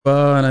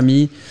Pas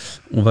l'ami,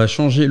 on va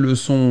changer le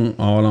son.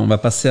 Alors là, on va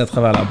passer à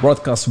travers la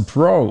Broadcast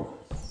Pro.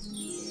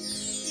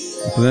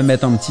 On peut même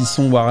mettre un petit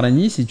son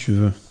Warlani si tu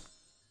veux.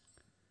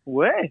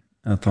 Ouais,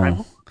 Attends.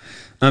 carrément.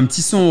 Un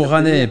petit son Ça au fait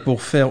Rannais plaisir.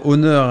 pour faire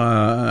honneur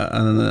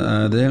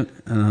à Adèle.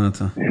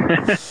 Attends.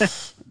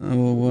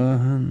 Oh,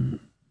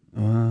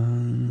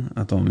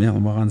 Attends,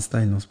 merde, Warren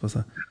Style, non, c'est pas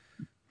ça.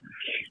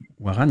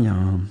 Warren, il y a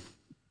un.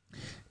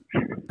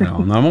 Alors,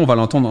 normalement, on va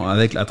l'entendre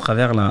avec, à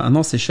travers la. Ah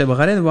non, c'est Cheb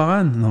Raleigh de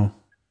Warren. Non.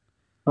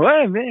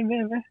 Ouais, ouais.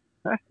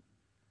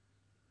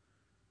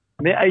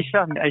 Mais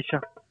Aïcha,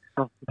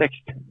 dans ce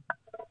texte.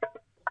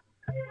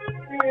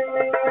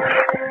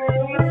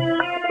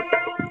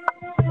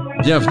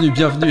 Bienvenue,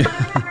 bienvenue.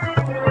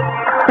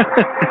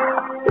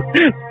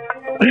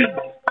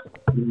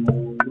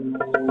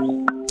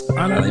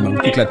 Ah là là, il manque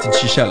plus que la petite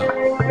chicha là.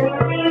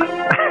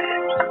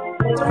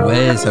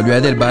 Ouais, salut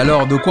Adèle. Bah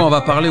alors, de quoi on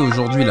va parler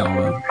aujourd'hui là?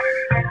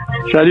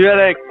 Salut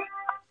Alex,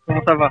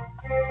 comment ça va?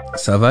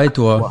 Ça va et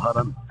toi?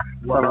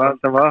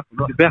 Ça va,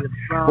 super.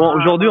 Bon,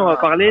 aujourd'hui on va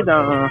parler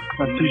d'un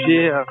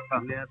sujet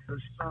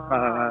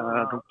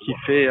donc qui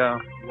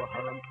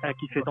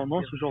fait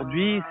tendance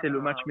aujourd'hui, c'est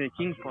le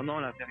matchmaking pendant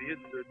la période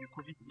du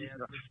Covid-19.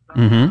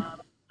 Mhm.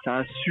 C'est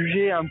un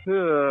sujet un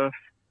peu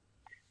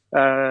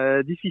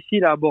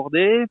difficile à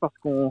aborder parce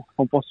qu'on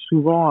pense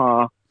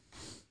souvent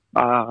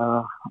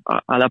à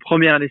la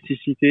première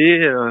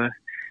nécessité,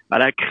 à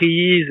la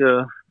crise.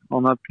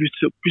 On a plus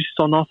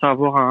tendance à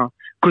avoir un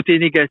côté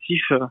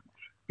négatif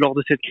lors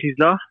de cette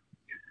crise-là.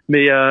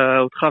 Mais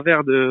au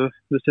travers de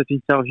cette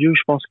interview,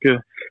 je pense que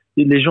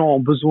les gens ont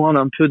besoin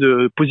d'un peu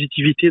de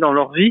positivité dans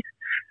leur vie.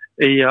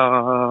 Et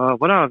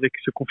voilà, avec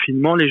ce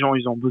confinement, les gens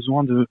ils ont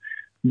besoin de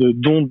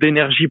dons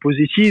d'énergie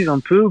positive un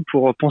peu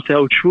pour penser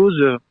à autre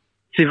chose,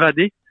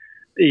 s'évader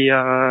et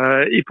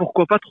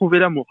pourquoi pas trouver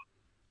l'amour.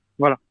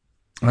 Voilà.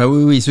 Ah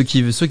oui, oui, ceux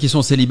qui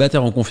sont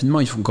célibataires en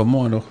confinement, ils font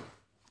comment alors?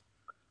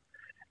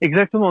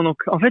 Exactement. Donc,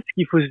 en fait, ce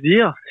qu'il faut se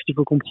dire, ce qu'il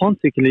faut comprendre,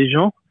 c'est que les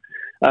gens,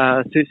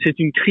 c'est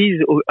une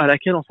crise à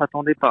laquelle on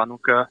s'attendait pas.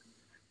 Donc,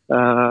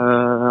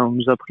 on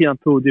nous a pris un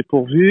peu au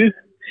dépourvu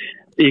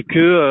et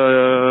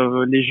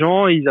que les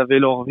gens, ils avaient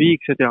leur vie,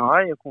 etc.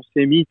 et qu'on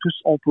s'est mis tous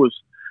en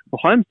pause. Le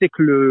problème, c'est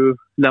que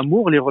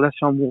l'amour, les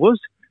relations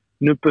amoureuses,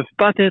 ne peuvent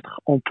pas être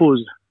en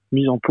pause,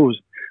 mises en pause,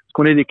 parce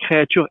qu'on est des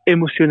créatures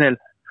émotionnelles.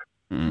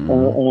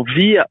 On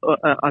vit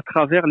à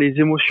travers les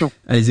émotions.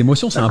 Ah, les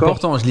émotions, c'est D'accord?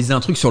 important. Je lisais un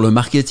truc sur le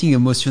marketing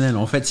émotionnel.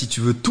 En fait, si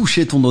tu veux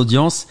toucher ton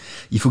audience,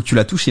 il faut que tu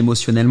la touches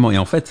émotionnellement. Et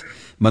en fait,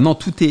 maintenant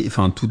tout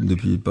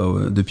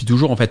depuis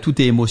toujours, en fait,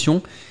 tout est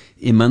émotion.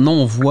 Et maintenant,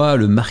 on voit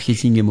le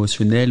marketing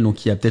émotionnel.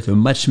 Donc, il y a peut-être le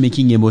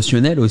matchmaking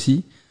émotionnel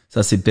aussi.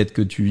 Ça, c'est peut-être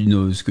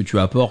ce que tu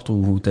apportes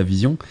ou ta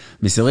vision.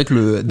 Mais c'est vrai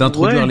que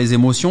d'introduire Ouais. les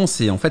émotions,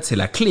 c'est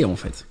la clé, en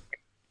fait.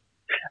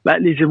 Bah,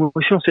 les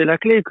émotions, c'est la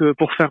clé que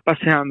pour faire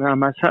passer un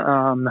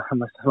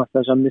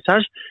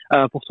message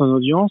pour ton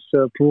audience,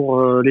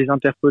 pour les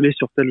interpeller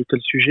sur tel ou tel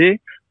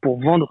sujet, pour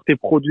vendre tes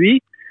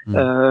produits.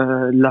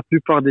 La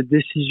plupart des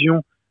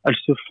décisions, elles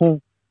se font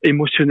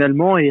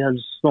émotionnellement et elles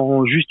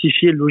sont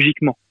justifiées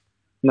logiquement.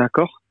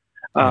 D'accord?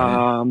 Ouais.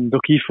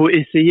 Donc il faut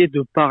essayer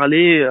de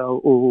parler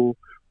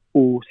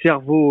au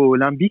cerveau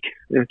limbique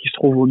qui se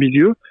trouve au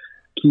milieu,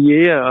 qui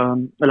est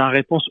la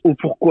réponse au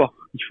pourquoi.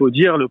 Il faut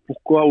dire le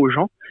pourquoi aux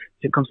gens.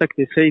 C'est comme ça que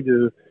tu essayes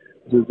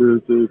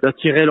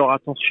d'attirer leur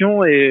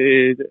attention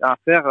et à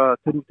faire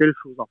telle ou telle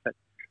chose en fait.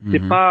 C'est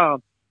Mhm. pas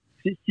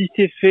si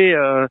c'est fait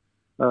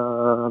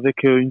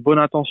avec une bonne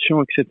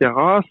intention, etc.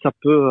 Ça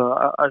peut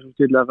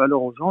ajouter de la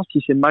valeur aux gens.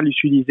 Si c'est mal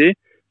utilisé,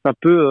 ça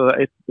peut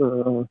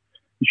être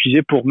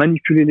utilisé pour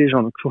manipuler les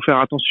gens. Donc il faut faire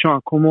attention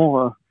à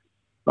comment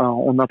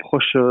on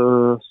approche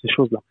ces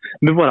choses-là.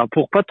 Mais voilà,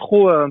 pour pas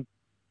trop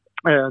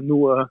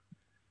nous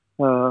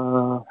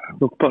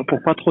donc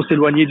pour pas trop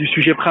s'éloigner du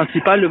sujet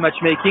principal, le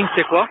matchmaking,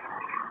 c'est quoi?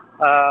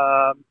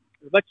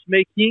 Le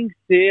matchmaking,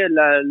 c'est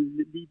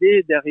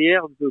l'idée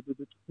derrière de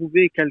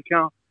trouver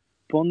quelqu'un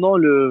pendant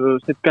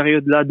cette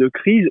période-là de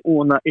crise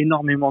où on a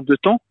énormément de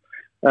temps.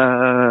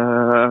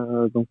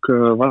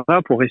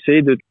 Voilà, pour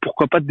essayer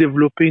pourquoi pas de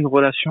développer une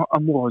relation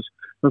amoureuse.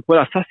 Donc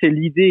voilà, ça c'est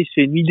l'idée,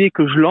 c'est une idée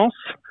que je lance.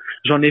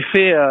 J'en ai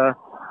fait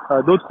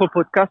d'autres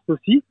podcasts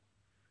aussi.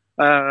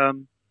 Euh,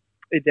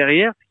 et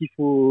derrière, ce qu'il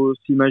faut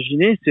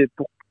s'imaginer, c'est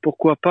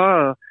pourquoi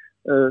pas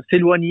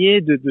s'éloigner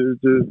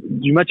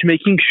du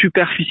matchmaking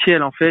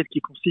superficiel en fait, qui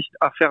consiste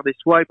à faire des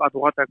swipes à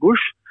droite à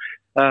gauche,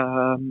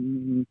 euh,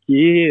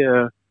 qui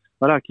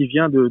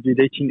vient des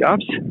dating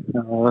apps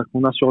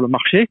qu'on a sur le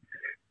marché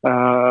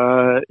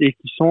et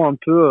qui sont un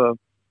peu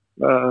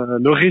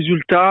le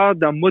résultat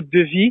d'un mode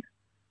de vie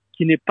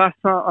qui n'est pas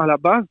sain à la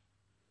base,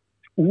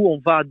 où on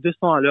va à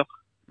 200 à l'heure,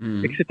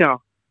 Mhm. etc.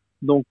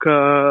 Donc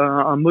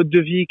un mode de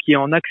vie qui est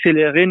en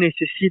accéléré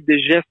nécessite des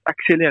gestes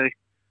accélérés,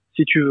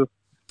 si tu veux.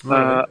 Ouais,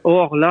 ouais.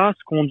 Or là,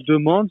 ce qu'on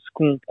demande, ce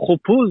qu'on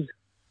propose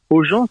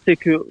aux gens, c'est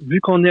que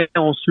vu qu'on est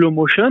en slow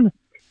motion,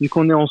 vu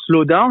qu'on est en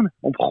slow down,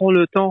 on prend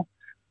le temps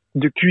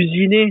de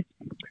cuisiner,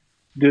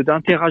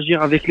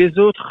 d'interagir avec les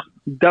autres,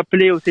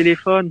 d'appeler au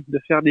téléphone, de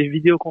faire des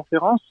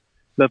vidéoconférences.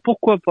 Ben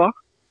pourquoi pas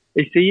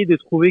essayer de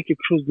trouver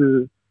quelque chose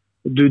de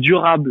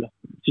durable,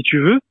 si tu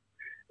veux,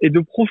 et de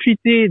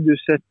profiter de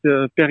cette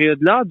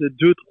période-là, de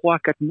 2, 3,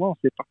 4 mois, on ne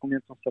sait pas combien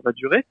de temps ça va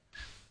durer,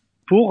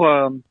 pour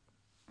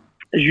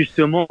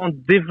justement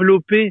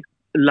développer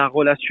la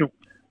relation.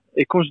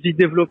 Et quand je dis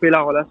développer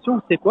la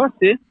relation, c'est quoi?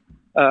 C'est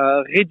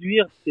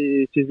réduire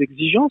ses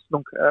exigences,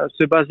 donc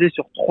se baser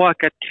sur 3 à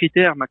 4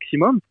 critères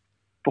maximum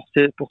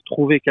pour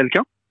trouver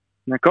quelqu'un,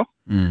 d'accord?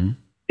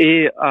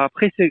 Et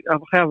après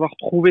avoir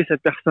trouvé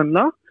cette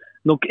personne-là,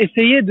 donc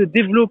essayer de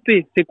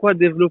développer. C'est quoi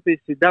développer?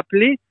 C'est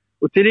d'appeler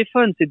au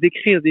téléphone, c'est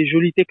d'écrire des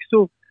jolis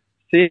textos,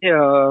 c'est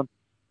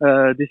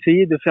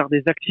d'essayer de faire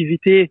des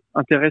activités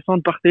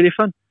intéressantes par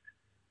téléphone.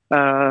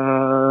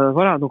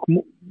 Voilà, donc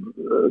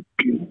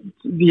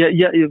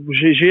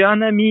j'ai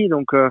un ami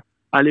donc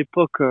à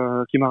l'époque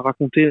qui m'a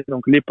raconté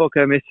donc l'époque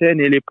MSN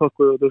et l'époque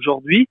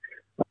d'aujourd'hui.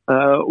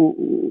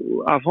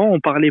 Avant, on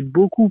parlait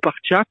beaucoup par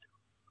chat.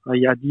 Il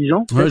y a 10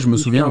 ans. Ouais, je me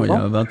souviens, il y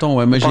a 20 ans.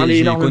 Ouais, moi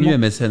j'ai connu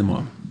MSN,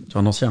 moi. C'est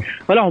un ancien.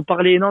 Voilà, on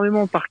parlait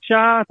énormément par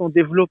chat, on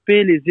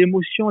développait les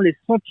émotions, les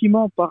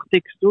sentiments par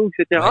texto,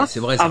 etc. Ouais, c'est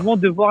vrai, ça. Avant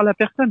de voir la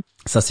personne.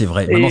 Ça, c'est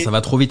vrai. Maintenant, ça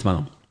va trop vite,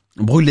 maintenant.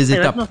 On brûle les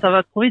étapes. Maintenant, ça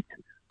va trop vite.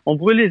 On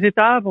brûle les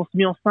étapes, on se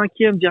met en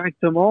 5e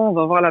directement, on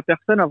va voir la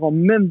personne avant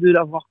même de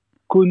l'avoir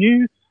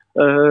connue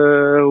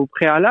au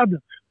préalable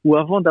ou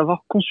avant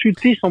d'avoir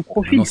consulté son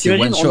profil.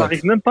 T'imagines, on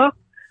n'arrive même pas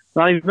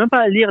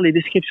à lire les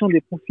descriptions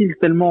des profils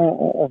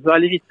tellement on veut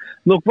aller vite.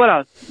 Donc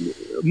voilà,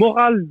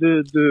 morale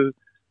de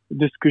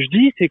ce que je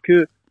dis, c'est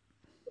que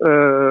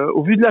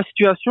au vu de la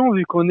situation,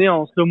 vu qu'on est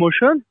en slow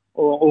motion,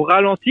 au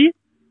ralenti,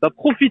 bah,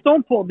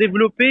 profitons pour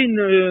développer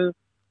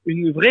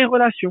une vraie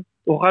relation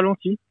au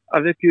ralenti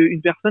avec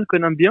une personne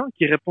qu'on aime bien,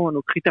 qui répond à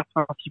nos critères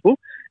principaux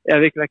et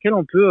avec laquelle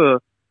on peut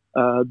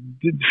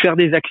faire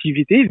des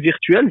activités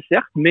virtuelles,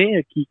 certes,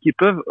 mais qui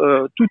peuvent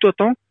tout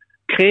autant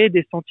créer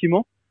des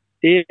sentiments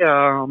et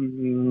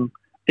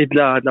de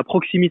la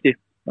proximité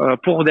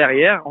pour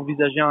derrière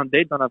envisager un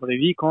date dans la vraie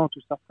vie quand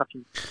tout ça sera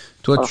fini.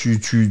 Toi, voilà.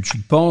 tu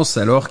penses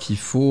alors qu'il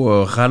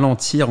faut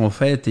ralentir en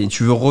fait et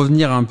tu veux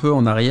revenir un peu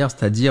en arrière,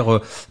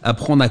 c'est-à-dire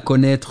apprendre à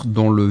connaître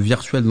dans le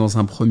virtuel dans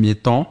un premier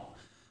temps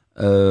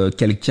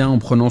quelqu'un en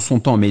prenant son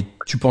temps, mais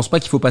tu penses pas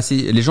qu'il faut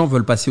passer, les gens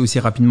veulent passer aussi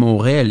rapidement au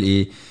réel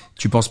et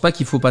tu penses pas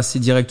qu'il faut passer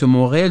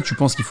directement au réel, tu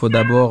penses qu'il faut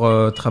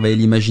d'abord travailler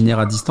l'imaginaire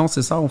à distance,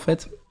 c'est ça en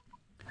fait?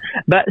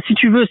 Bah, si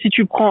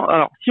tu prends,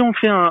 alors, si on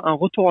fait un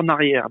retour en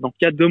arrière, donc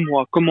il y a 2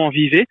 mois, comment on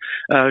vivait,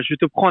 je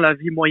te prends la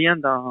vie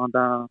moyenne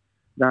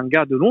d'un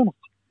gars de Londres.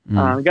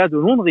 Un gars de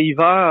Londres, il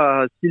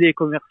va, s'il est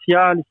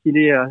commercial, s'il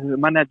est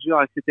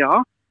manager, etc.,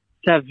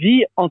 sa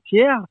vie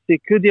entière, c'est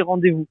que des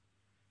rendez-vous.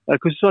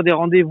 Que ce soit des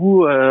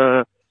rendez-vous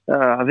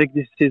avec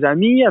ses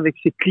amis, avec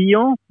ses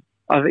clients,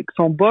 avec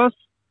son boss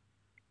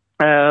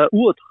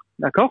ou autre,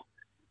 d'accord?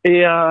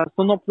 Et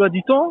son emploi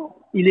du temps,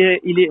 il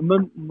est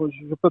même,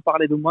 je peux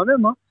parler de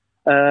moi-même, hein,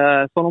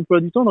 son emploi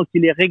du temps, donc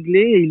il est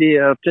réglé, il est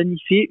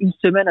planifié 1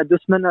 semaine à 2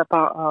 semaines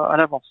à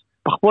l'avance.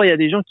 Parfois, il y a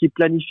des gens qui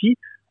planifient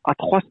à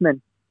 3 semaines.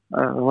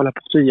 Voilà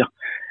pour te dire.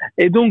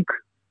 Et donc,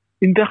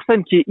 une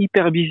personne qui est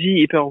hyper busy,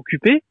 hyper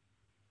occupée,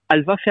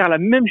 elle va faire la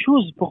même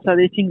chose pour sa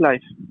dating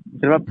life.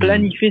 Elle va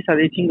planifier sa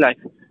dating life.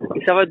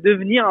 Et ça va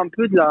devenir un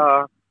peu de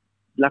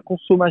la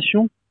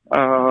consommation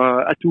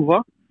à tout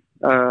va.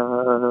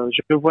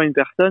 Je vois une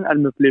personne, elle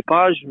me plaît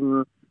pas,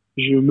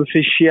 je me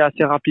fais chier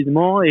assez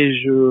rapidement et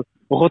je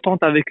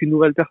retente avec une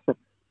nouvelle personne.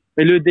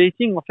 Et le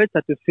dating, en fait,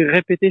 ça te fait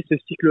répéter ce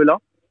cycle-là,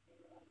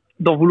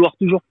 d'en vouloir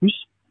toujours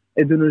plus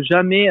et de ne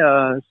jamais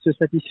se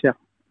satisfaire.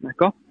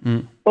 D'accord?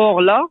 Or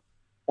là,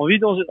 on vit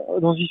dans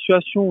une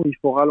situation où il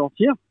faut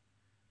ralentir.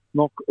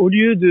 Donc, au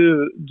lieu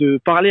de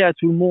parler à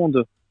tout le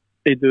monde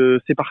et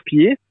de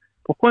s'éparpiller,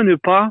 pourquoi ne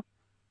pas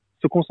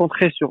se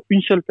concentrer sur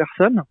une seule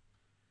personne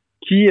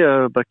qui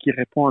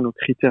répond à nos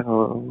critères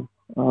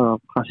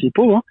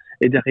principaux, hein,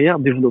 et derrière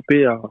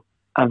développer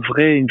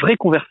une vraie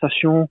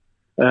conversation,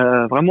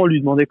 vraiment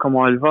lui demander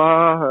comment elle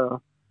va,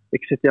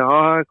 etc.,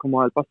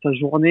 comment elle passe sa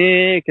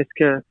journée,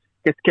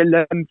 qu'est-ce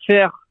qu'elle aime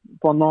faire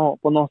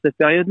pendant cette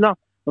période-là.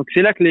 Donc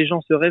c'est là que les gens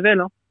se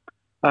révèlent,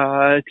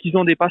 hein. Est-ce qu'ils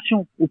ont des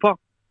passions ou pas?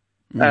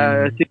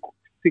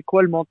 C'est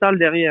quoi le mental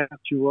derrière,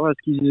 tu vois?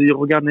 Est-ce qu'ils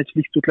regardent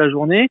Netflix toute la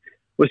journée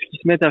ou est-ce qu'ils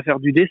se mettent à faire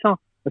du dessin?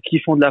 Est-ce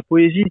qu'ils font de la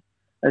poésie?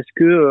 Est-ce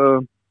que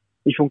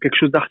ils font quelque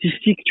chose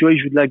d'artistique, tu vois? Ils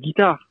jouent de la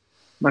guitare,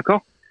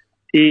 d'accord?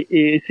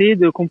 Et essayer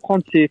de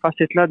comprendre ces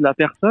facettes-là de la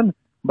personne,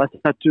 bah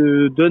ça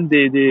te donne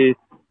des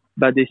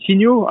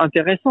signaux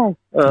intéressants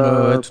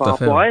par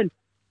rapport à elle.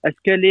 Est-ce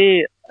qu'elle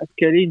est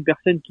une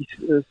personne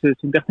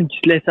c'est une personne qui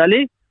se laisse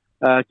aller?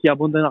 Qui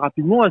abandonne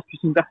rapidement, est-ce que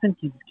c'est une personne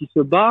qui se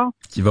bat,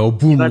 qui va au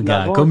bout, mon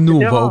gars, comme nous,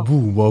 on va au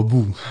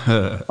bout.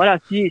 Voilà,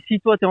 si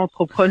toi t'es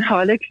entrepreneur,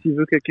 Alex, tu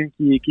veux quelqu'un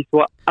qui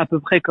soit à peu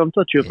près comme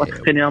toi, tu veux pas te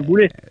traîner un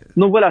boulet.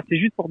 Donc voilà, c'est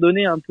juste pour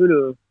donner un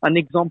peu un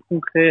exemple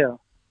concret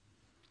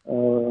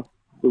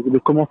de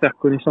comment faire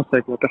connaissance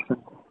avec la personne.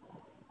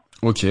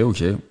 Ok.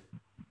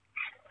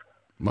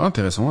 Bon,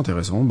 intéressant.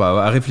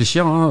 Bah, à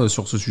réfléchir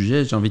sur ce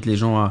sujet. J'invite les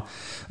gens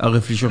à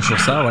réfléchir sur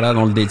ça. Voilà,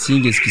 dans le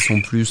dating, est-ce qu'ils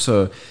sont plus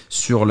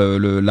sur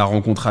la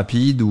rencontre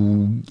rapide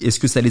ou est-ce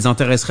que ça les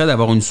intéresserait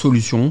d'avoir une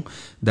solution,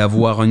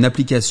 d'avoir une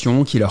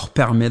application qui leur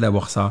permet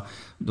d'avoir ça.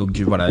 Donc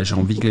voilà, j'ai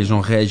envie que les gens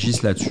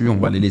réagissent là-dessus. On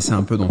va les laisser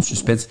un peu dans le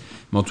suspense,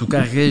 mais en tout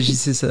cas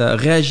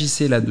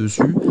réagissez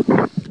là-dessus.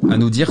 À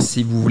nous dire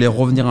si vous voulez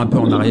revenir un peu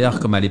en arrière,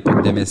 comme à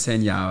l'époque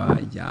d'MSN il y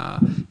a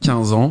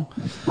 15 ans,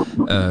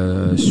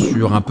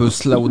 sur un peu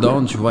slow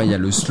down, tu vois, il y a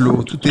le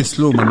slow, tout est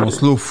slow maintenant,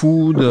 slow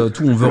food,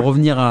 tout, on veut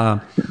revenir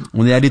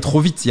on est allé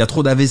trop vite, il y a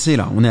trop d'AVC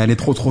là, on est allé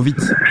trop vite,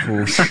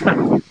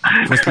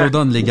 faut slow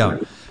down les gars.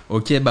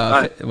 Ok,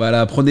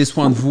 voilà, prenez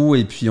soin de vous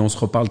et puis on se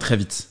reparle très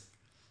vite.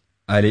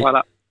 Allez.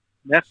 Voilà.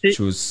 Merci.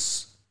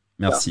 Tchuss.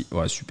 Merci,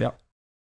 ouais, super.